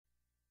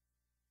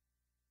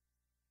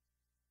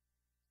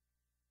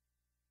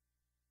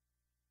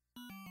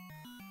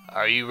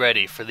Are you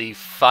ready for the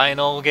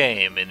final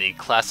game in the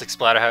classic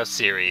Splatterhouse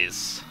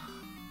series?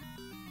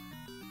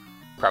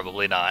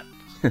 Probably not.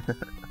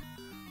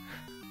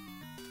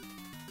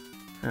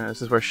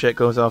 This is where shit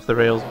goes off the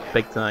rails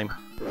big time.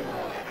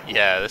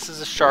 Yeah, this is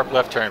a sharp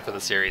left turn for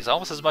the series,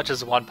 almost as much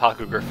as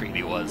Wanpaku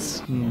Graffiti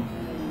was.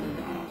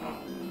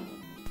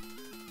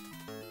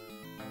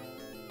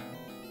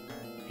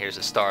 Here's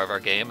a star of our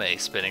game, a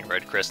spinning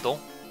red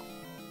crystal.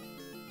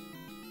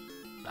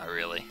 Not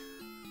really.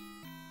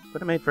 Would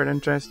have made for an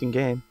interesting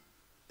game.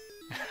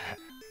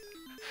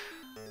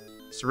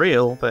 It's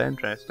real, but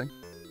interesting.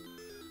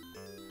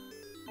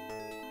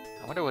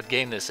 I wonder what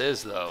game this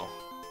is, though.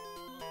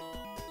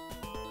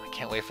 I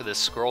can't wait for this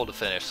scroll to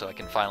finish so I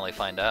can finally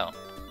find out.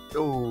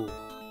 Oh,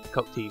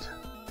 cock tease.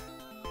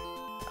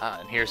 Ah,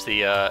 and here's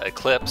the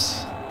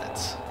eclipse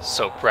that's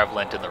so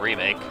prevalent in the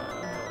remake.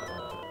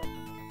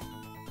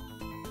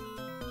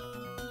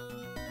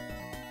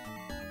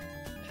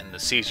 And the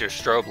Caesar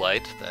strobe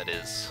light that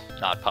is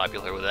not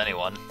popular with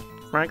anyone.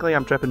 Frankly,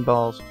 I'm tripping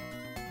balls.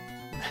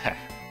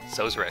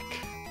 So's Rick.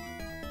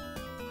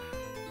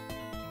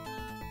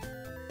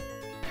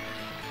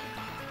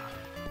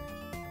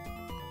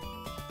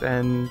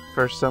 Then,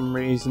 for some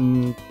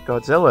reason,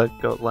 Godzilla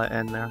got let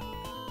in there.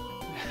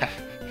 Yeah,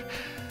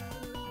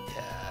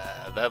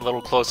 that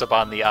little close-up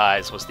on the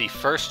eyes was the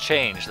first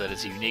change that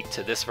is unique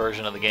to this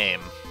version of the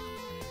game,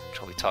 which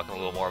I'll be talking a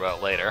little more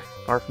about later.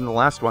 Apart from the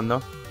last one,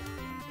 though.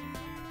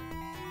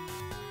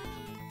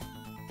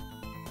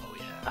 Oh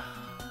yeah.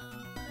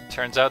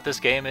 Turns out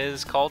this game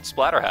is called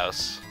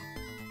Splatterhouse.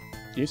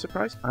 You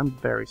surprised? I'm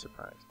very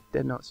surprised.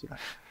 Did not see that.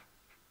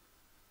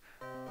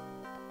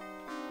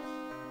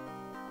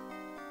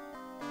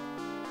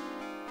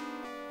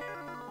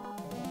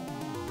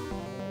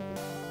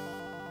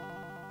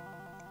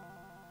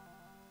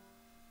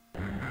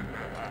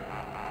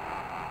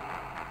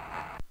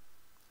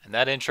 And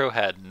that intro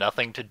had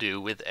nothing to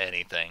do with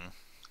anything.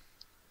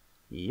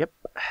 Yep.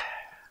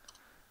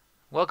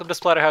 Welcome to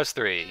Splatterhouse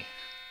 3.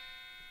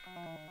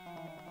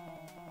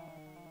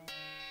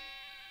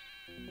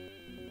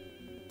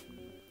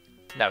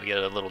 Now we get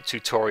a little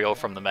tutorial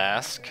from the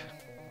mask.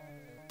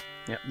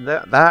 Yeah,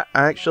 that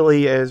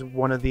actually is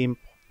one of the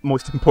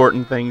most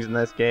important things in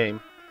this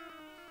game.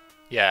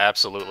 Yeah,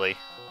 absolutely.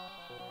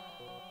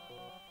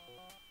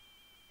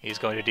 He's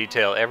going to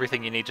detail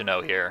everything you need to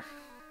know here.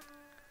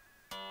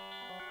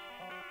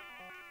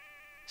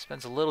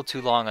 Spends a little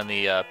too long on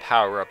the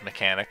power-up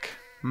mechanic.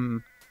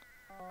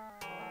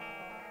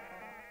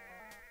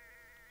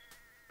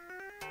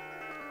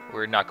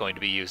 We're not going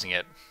to be using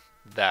it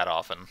that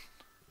often.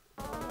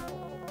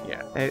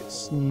 Yeah,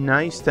 it's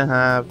nice to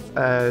have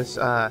as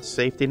a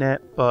safety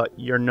net, but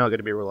you're not going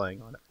to be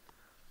relying on it.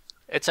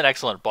 It's an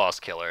excellent boss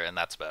killer, and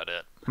that's about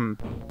it.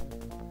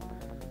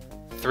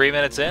 3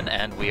 minutes in,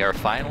 and we are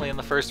finally in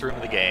the first room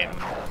of the game.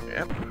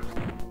 Yep.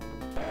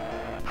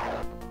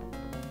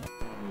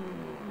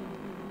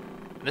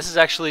 This is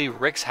actually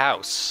Rick's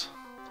house.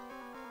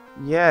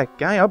 Yeah,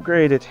 guy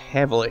upgraded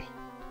heavily.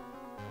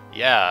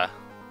 Yeah.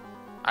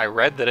 I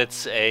read that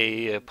it's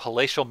a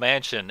palatial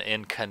mansion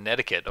in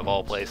Connecticut, of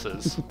all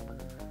places.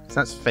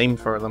 That's famed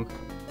for them.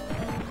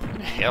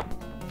 Yep.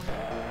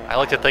 I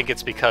like to think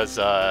it's because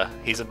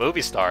he's a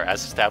movie star,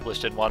 as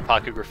established in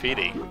Wanpaku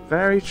Graffiti.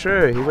 Very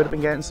true. He would have been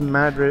getting some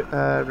mad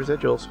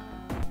residuals.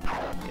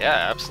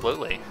 Yeah,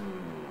 absolutely.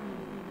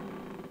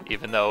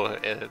 Even though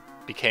it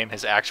became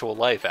his actual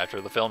life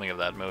after the filming of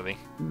that movie.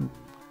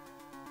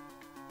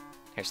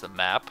 Here's the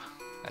map.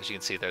 As you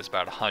can see, there's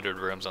about 100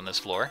 rooms on this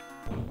floor.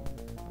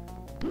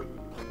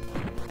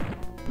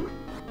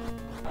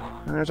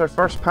 And there's our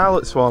first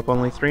palette swap,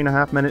 only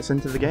 3.5 minutes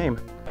into the game.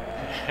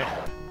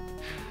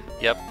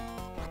 Yep.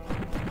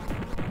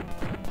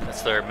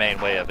 That's their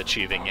main way of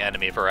achieving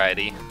enemy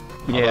variety.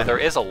 Yeah. Although there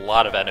is a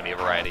lot of enemy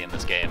variety in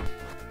this game.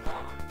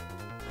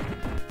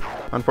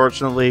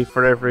 Unfortunately,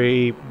 for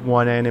every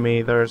one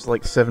enemy, there's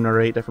like 7 or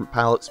 8 different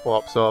palette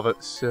swaps of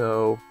it,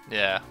 so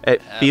Yeah.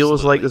 it feels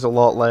absolutely. like there's a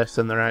lot less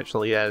than there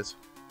actually is.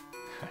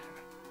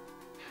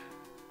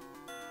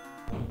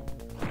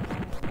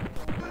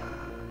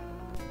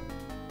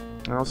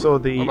 And also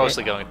We're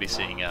mostly going to be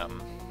seeing, yeah,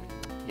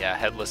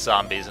 headless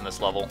zombies in this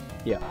level.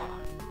 Yeah.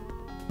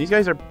 These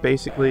guys are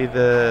basically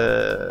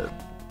the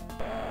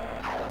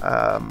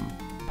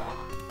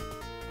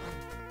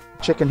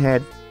chicken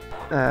head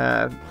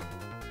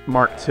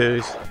Mark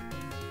IIs.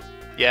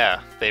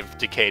 Yeah, they've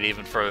decayed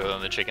even further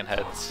than the chicken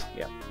heads.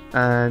 Yeah.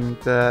 And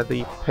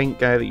the pink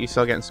guy that you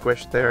saw getting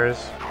squished there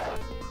is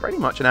pretty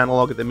much an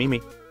analog of the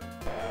Mimi.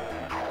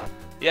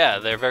 Yeah,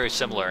 they're very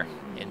similar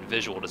in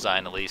visual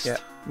design, at least. Yeah.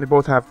 They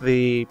both have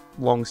the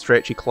long,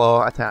 stretchy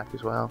claw attack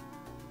as well.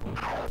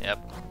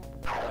 Yep.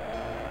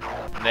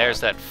 And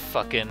there's that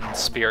fucking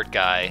spirit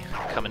guy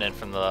coming in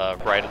from the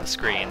right of the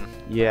screen.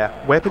 Yeah.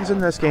 Weapons in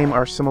this game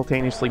are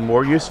simultaneously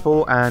more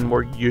useful and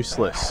more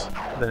useless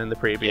than in the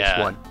previous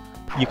one.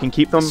 You can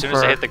keep them As soon as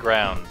they hit the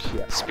ground,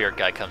 the spirit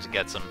guy comes and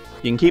gets them.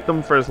 You can keep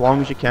them for as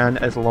long as you can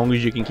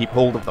you can keep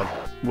hold of them,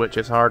 which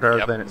is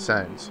harder than it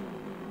sounds.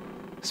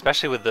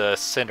 Especially with the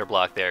cinder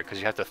block there, because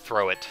you have to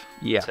throw it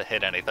Yeah. to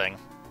hit anything.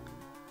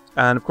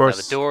 And of Now,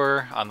 course, the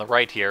door on the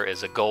right here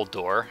is a gold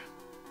door,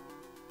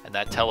 and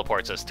that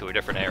teleports us to a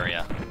different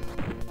area.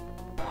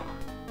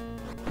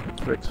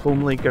 Rick's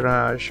homely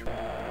garage.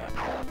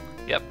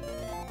 Yep.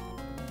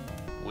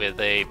 With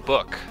a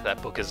book.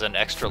 That book is an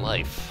extra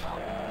life.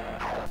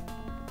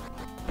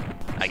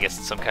 I guess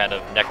it's some kind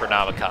of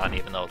Necronomicon,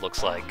 even though it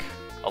looks like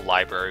a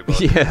library book.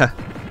 Yeah.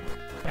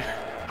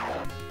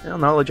 Well,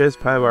 knowledge is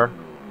power.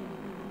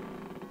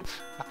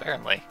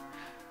 Apparently.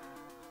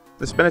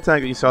 The spin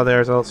attack that you saw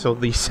there is also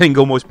the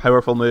single most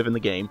powerful move in the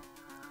game.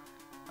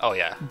 Oh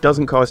yeah.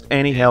 Doesn't cost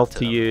any health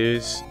to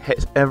use,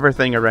 hits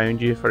everything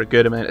around you for a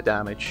good amount of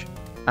damage.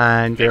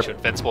 And Makes you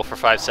invincible for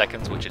 5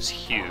 seconds, which is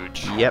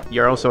huge. Yep,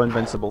 you're also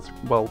invincible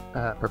while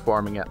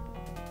performing it.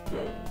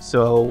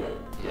 So,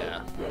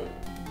 Yeah.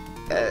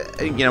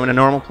 you know, in a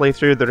normal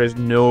playthrough, there is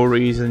no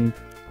reason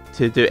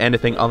to do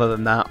anything other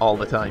than that all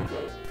the time.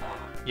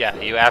 Yeah,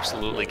 you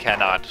absolutely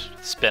cannot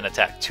spin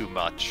attack too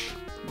much.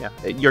 Yeah,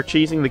 you're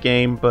cheesing the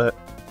game, but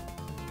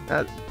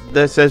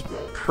this is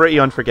pretty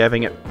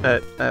unforgiving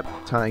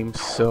at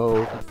times,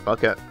 so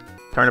fuck it.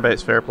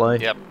 Turnabout's fair play.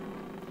 Yep.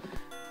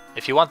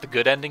 If you want the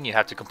good ending, you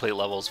have to complete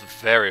levels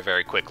very,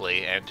 very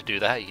quickly, and to do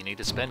that, you need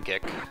a spin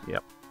kick.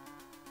 Yep.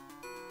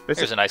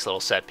 Here's a nice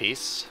little set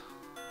piece.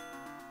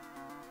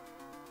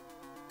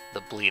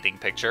 The bleeding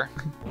picture.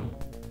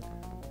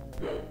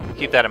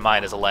 Keep that in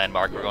mind as a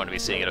landmark. We're going to be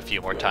seeing it a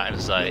few more times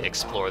as I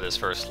explore this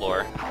first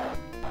floor.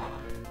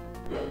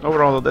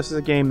 Overall, though, this is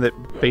a game that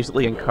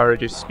basically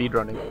encourages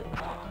speedrunning.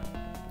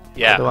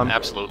 Yeah, Although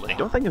absolutely. I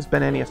don't think there's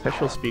been any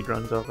official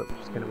speedruns of it, which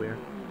is kind of weird.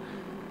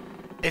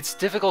 It's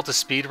difficult to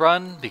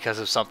speedrun because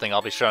of something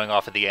I'll be showing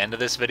off at the end of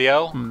this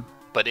video,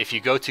 but if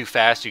you go too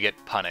fast, you get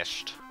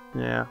punished.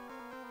 Yeah.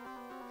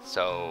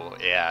 So,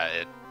 yeah,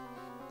 it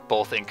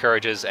both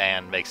encourages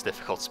and makes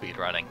difficult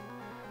speedrunning.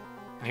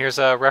 And here's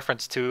a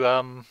reference to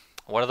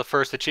one of the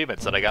first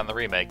achievements that I got in the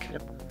remake.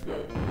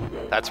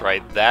 Yep. That's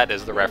right, that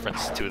is the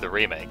reference to the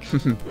remake,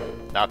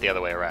 not the other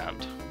way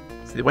around.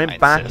 So they went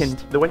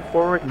they went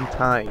forward in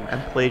time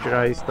and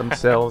plagiarized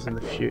themselves in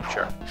the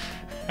future.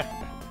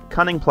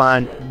 Cunning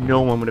plan,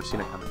 no one would have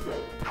seen it coming.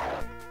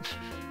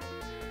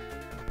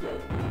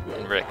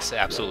 And Rick's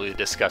absolutely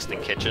disgusting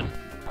kitchen.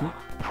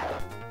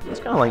 It's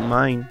kind of like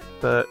mine,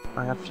 but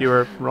I have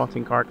fewer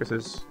rotting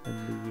carcasses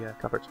in the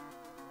cupboard.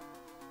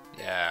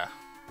 Yeah.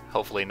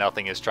 Hopefully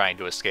nothing is trying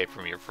to escape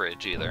from your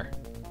fridge either.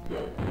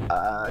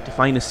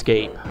 Define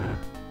escape.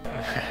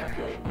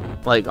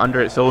 Like under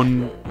its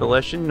own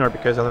volition, or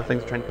because other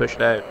things are trying to push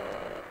it out?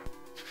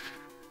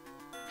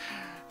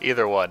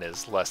 Either one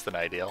is less than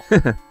ideal.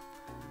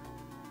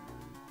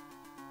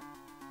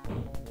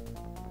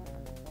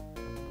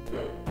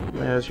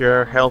 There's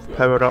your health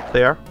powered up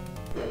there.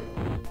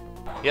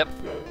 Yep.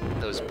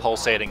 Those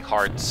pulsating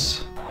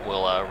hearts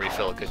will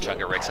refill a good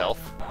chunk of Rick's health.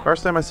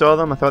 First time I saw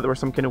them, I thought they were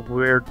some kind of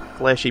weird,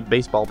 fleshy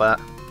baseball bat.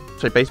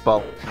 Sorry,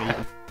 baseball.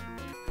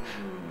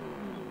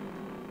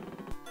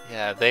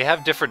 Yeah, they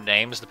have different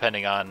names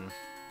depending on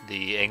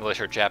the English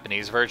or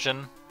Japanese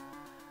version.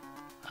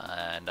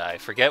 And I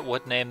forget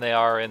what name they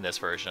are in this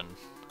version.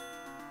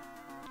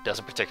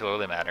 Doesn't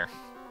particularly matter.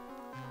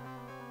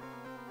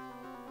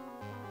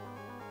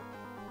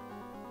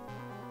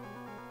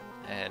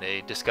 And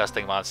a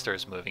disgusting monster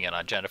is moving in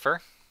on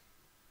Jennifer.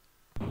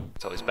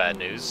 It's always bad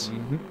news.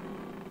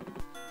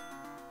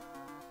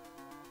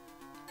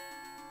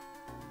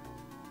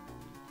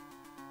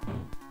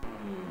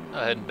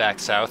 Heading back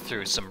south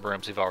through some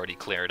rooms we've already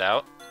cleared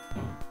out.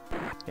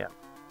 Yeah.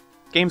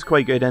 Game's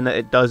quite good in that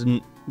it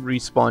doesn't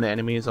respawn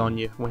enemies on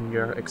you when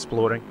you're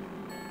exploring.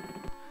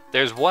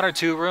 There's 1 or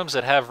 2 rooms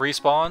that have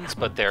respawns,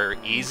 but they're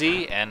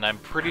easy, and I'm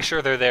pretty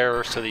sure they're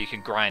there so that you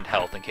can grind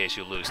health in case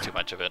you lose too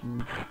much of it.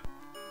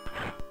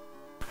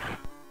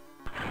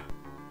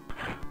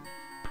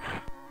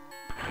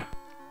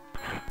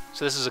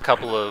 So this is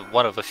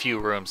one of a few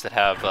rooms that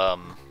have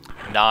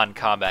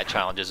non-combat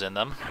challenges in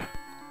them.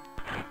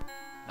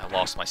 I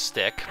lost my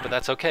stick, but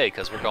that's okay,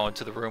 because we're going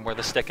to the room where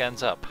the stick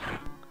ends up.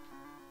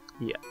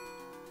 Yeah.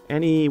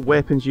 Any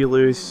weapons you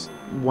lose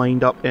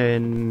wind up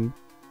in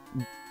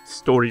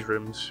storage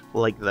rooms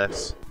like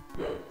this.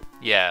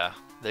 Yeah,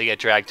 they get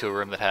dragged to a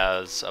room that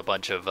has a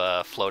bunch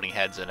of floating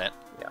heads in it.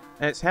 Yeah.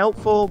 And it's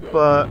helpful,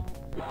 but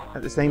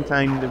at the same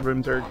time, the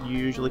rooms are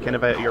usually kind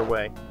of out of your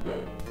way.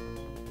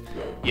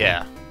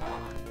 Yeah.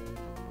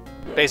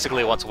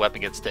 Basically, once a weapon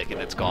gets taken,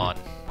 it's gone.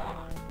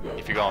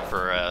 If you're going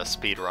for a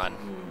speed run.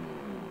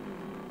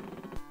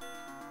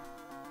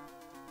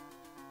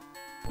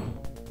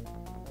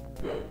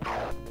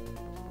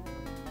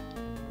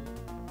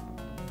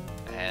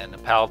 And a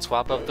palette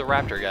swap of the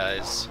Raptor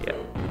guys. Yeah.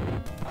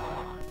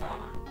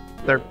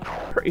 They're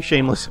pretty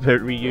shameless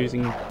about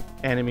reusing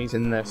enemies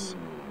in this.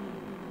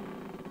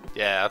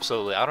 Yeah,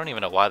 absolutely. I don't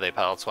even know why they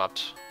palette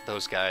swapped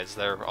those guys.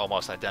 They're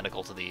almost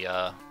identical to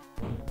the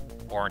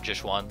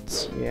orangish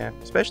ones. Yeah,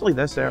 especially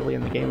this early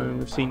in the game. I mean,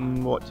 we've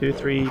seen, what,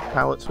 2-3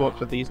 palette swaps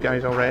with these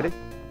guys already?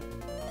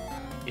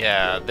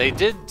 Yeah, they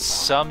did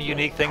some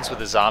unique things with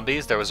the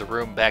zombies. There was a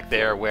room back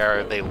there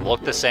where they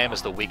looked the same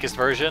as the weakest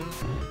version,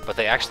 but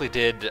they actually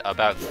did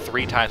about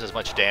 3 times as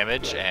much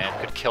damage and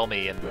could kill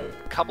me in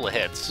a couple of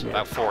hits.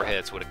 About 4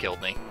 hits would have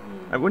killed me.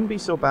 It wouldn't be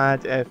so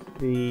bad if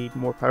the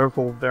more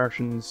powerful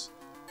versions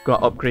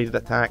got upgraded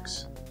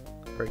attacks,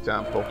 for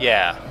example.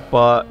 Yeah.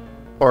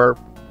 Or,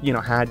 you know,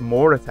 had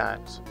more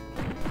attacks.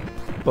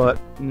 But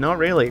not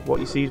really. What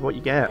you see is what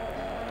you get.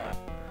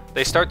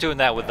 They start doing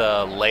that with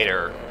the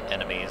later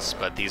enemies,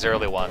 but these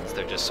early ones,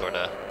 they're just sort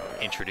of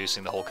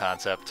introducing the whole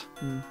concept.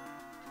 Mm.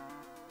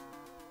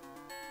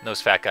 And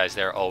those fat guys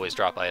there always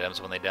drop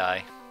items when they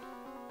die.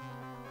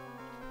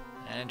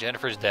 And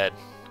Jennifer's dead.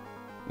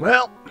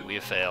 Well, We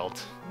have failed.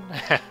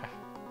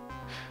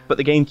 but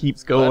the game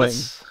keeps But going.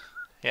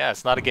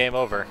 it's not a game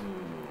over.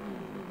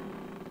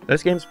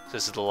 This game's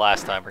This is the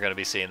last time we're going to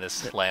be seeing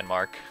this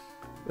landmark.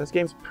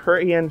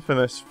 pretty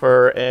infamous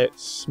for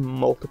its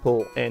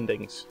multiple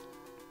endings.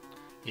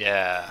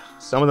 Yeah.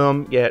 Some of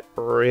them get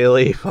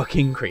really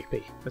fucking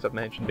creepy, as I've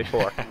mentioned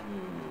before.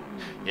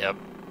 Yep.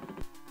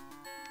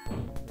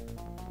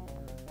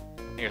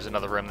 Here's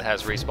another room that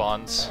has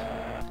respawns.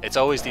 It's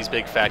always these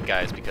big fat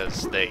guys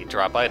because they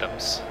drop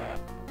items.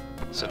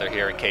 So they're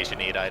here in case you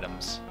need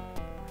items.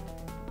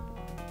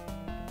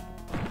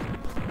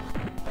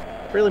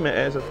 Really, it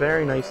is a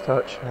very nice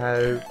touch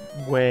how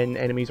when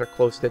enemies are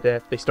close to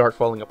death, they start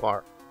falling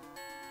apart.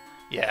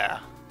 Yeah.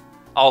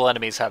 All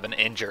enemies have an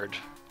injured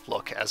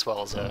look as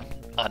well as a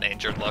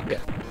uninjured look. Yeah.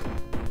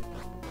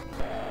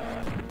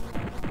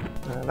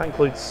 That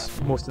includes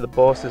most of the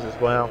bosses as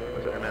well,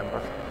 as I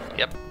remember.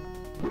 Yep.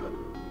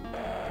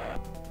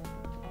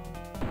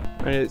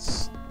 And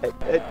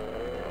it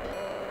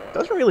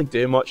doesn't really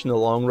do much in the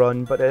long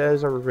run, but it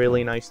is a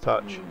really nice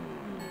touch.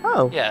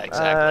 Oh, Yeah,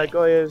 exactly.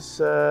 Goya's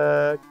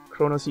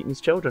Kronos eating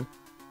his children.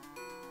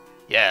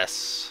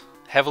 Yes.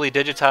 Heavily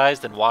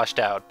digitized and washed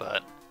out,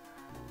 but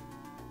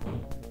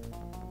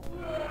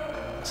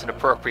it's an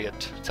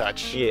appropriate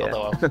touch. Yeah.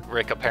 Although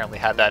Rick apparently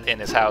had that in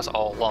his house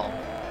all along.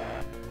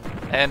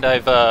 And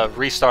I've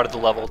restarted the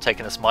level,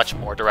 taking this much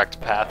more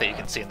direct path that you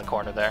can see in the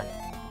corner there.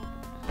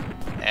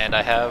 And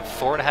I have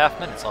 4.5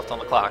 minutes left on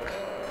the clock,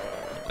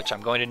 which I'm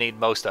going to need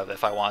most of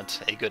if I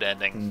want a good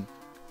ending.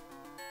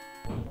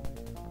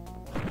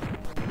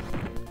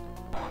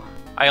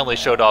 I only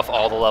showed off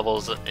all the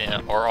levels,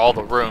 or all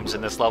the rooms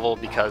in this level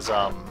because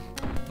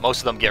most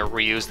of them get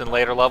reused in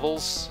later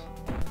levels,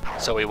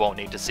 so we won't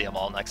need to see them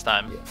all next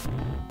time.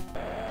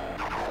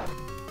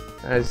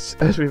 As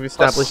we've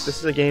established, this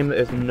is a game that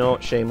is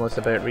not shameless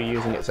about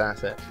reusing its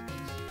assets.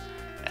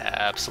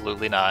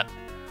 Absolutely not.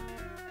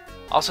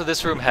 Also, this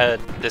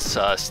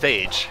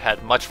stage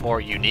had much more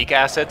unique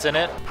assets in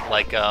it,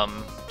 like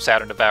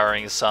Saturn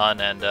devouring his son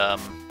and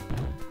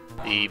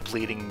the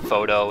bleeding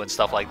photo and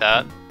stuff like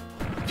that.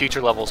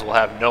 Future levels will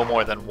have no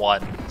more than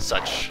one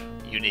such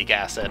unique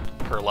asset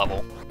per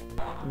level.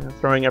 Yeah,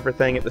 throwing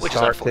everything at the Which is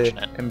start to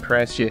unfortunate.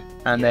 impress you,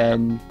 and Yeah,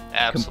 then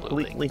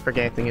absolutely. completely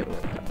forgetting it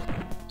later.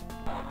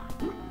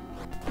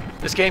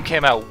 This game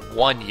came out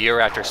 1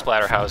 year after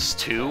Splatterhouse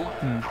 2,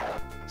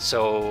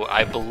 so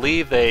I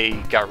believe they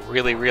got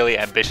really, really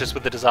ambitious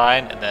with the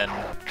design and then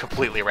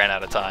completely ran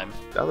out of time.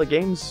 Well, the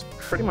game's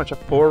pretty much a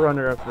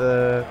forerunner of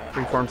the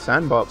freeform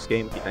sandbox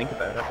game, if you think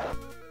about it.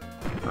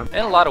 In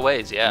a lot of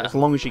ways, yeah. As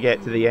long as you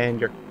get to the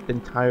end, you're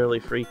entirely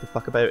free to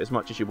fuck about as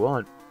much as you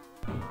want.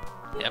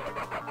 Yep.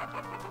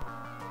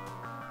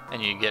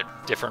 And you get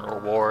different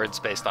rewards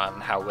based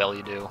on how well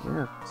you do.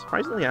 Yeah,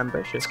 surprisingly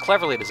ambitious. It's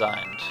cleverly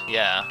designed,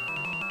 yeah.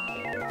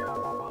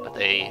 But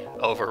they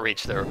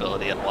overreach their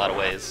ability in a lot of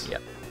ways.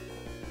 Yep.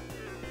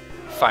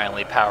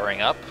 Finally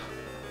powering up.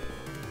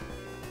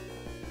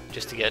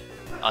 Just to get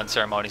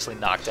unceremoniously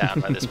knocked down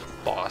by this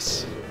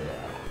boss.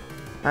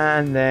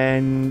 And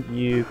then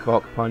you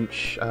cock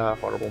punch a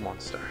horrible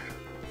monster.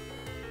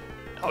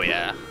 Oh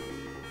yeah.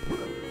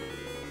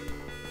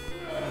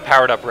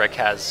 Powered up Rick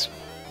has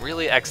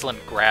really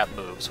excellent grab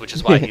moves, which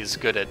is why he's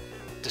good at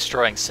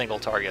destroying single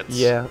targets.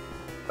 Yeah.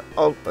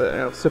 Oh,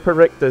 Super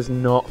Rick does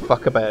not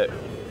fuck about.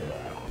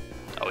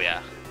 Oh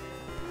yeah.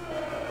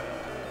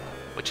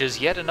 Which is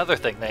yet another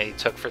thing they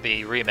took for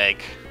the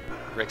remake.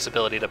 Rick's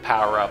ability to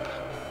power up.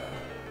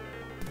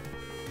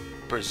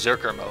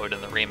 Berserker mode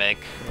in the remake.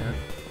 Yeah.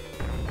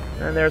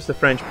 And there's the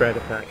French bread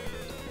attack.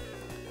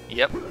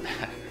 Yep.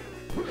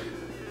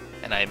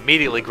 And I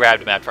immediately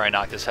grabbed him after I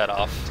knocked his head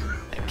off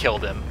and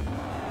killed him.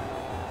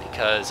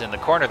 Because in the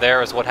corner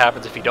there is what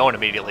happens if you don't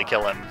immediately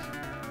kill him.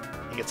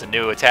 He gets a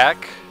new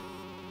attack,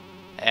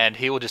 and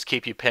he will just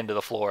keep you pinned to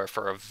the floor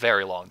for a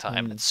very long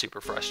time, and it's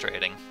super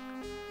frustrating.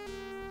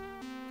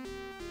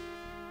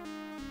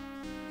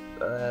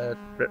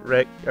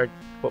 Rick,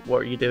 what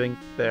are you doing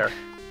there?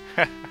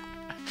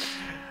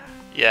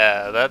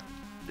 Yeah, that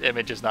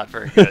image is not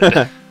very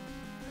good.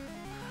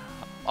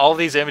 All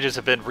these images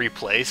have been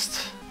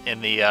replaced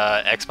in the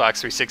Xbox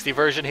 360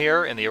 version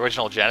here. In the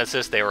original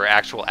Genesis, they were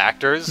actual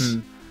actors,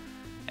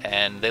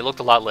 and they looked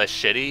a lot less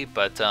shitty,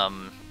 but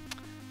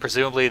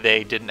presumably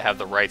they didn't have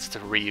the rights to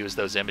reuse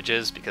those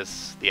images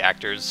because the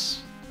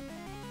actors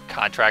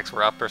contracts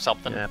were up or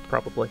something. Yeah,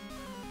 probably.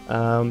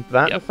 That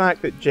Yep. the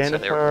fact that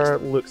Jennifer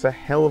looks a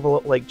hell of a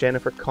lot like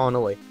Jennifer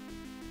Connelly.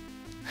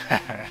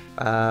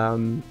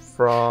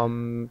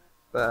 From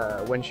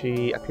when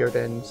she appeared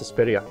in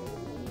Suspiria.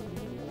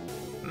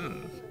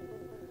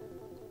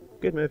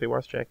 Good movie,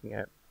 worth checking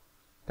out.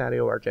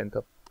 Dario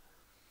Argento.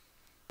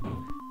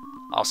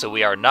 Also,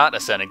 we are not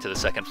ascending to the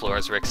second floor,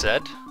 as Rick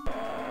said.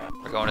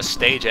 We're going to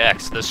Stage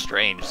X, the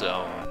Strange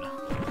Zone.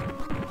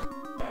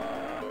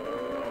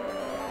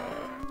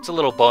 It's a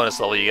little bonus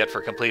level you get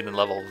for completing the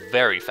level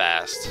very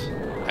fast.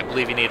 I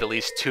believe you need at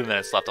least 2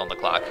 minutes left on the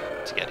clock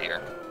to get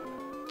here.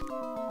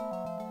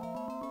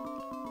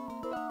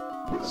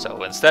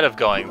 So instead of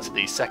going to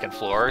the second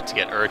floor to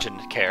get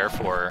urgent care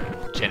for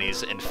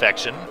Jenny's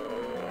infection,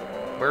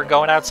 we're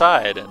going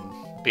outside and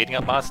beating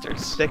up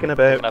monsters. Sticking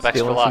about, extra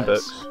stealing some lives.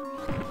 books.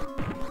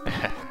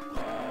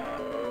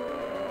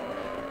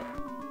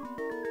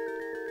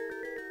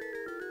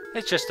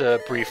 It's just a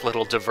brief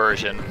little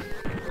diversion,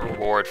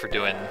 reward for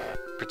doing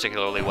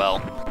particularly well.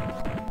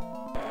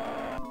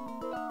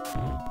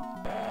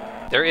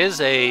 There is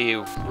a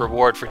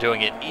reward for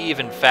doing it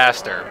even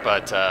faster,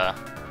 but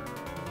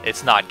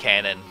it's not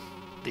canon.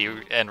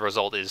 The end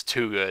result is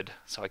too good,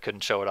 so I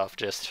couldn't show it off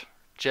just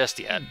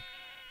yet.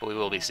 But we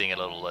will be seeing it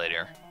a little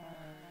later.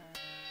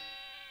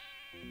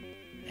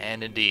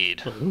 And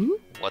indeed,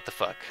 what the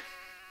fuck.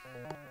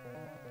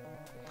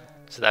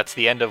 So that's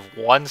the end of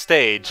one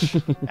stage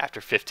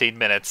after 15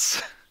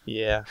 minutes.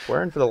 Yeah,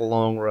 we're in for the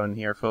long run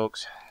here,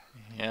 folks.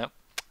 Yep.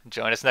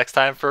 Join us next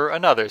time for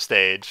another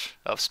stage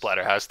of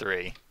Splatterhouse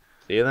 3.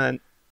 See you then.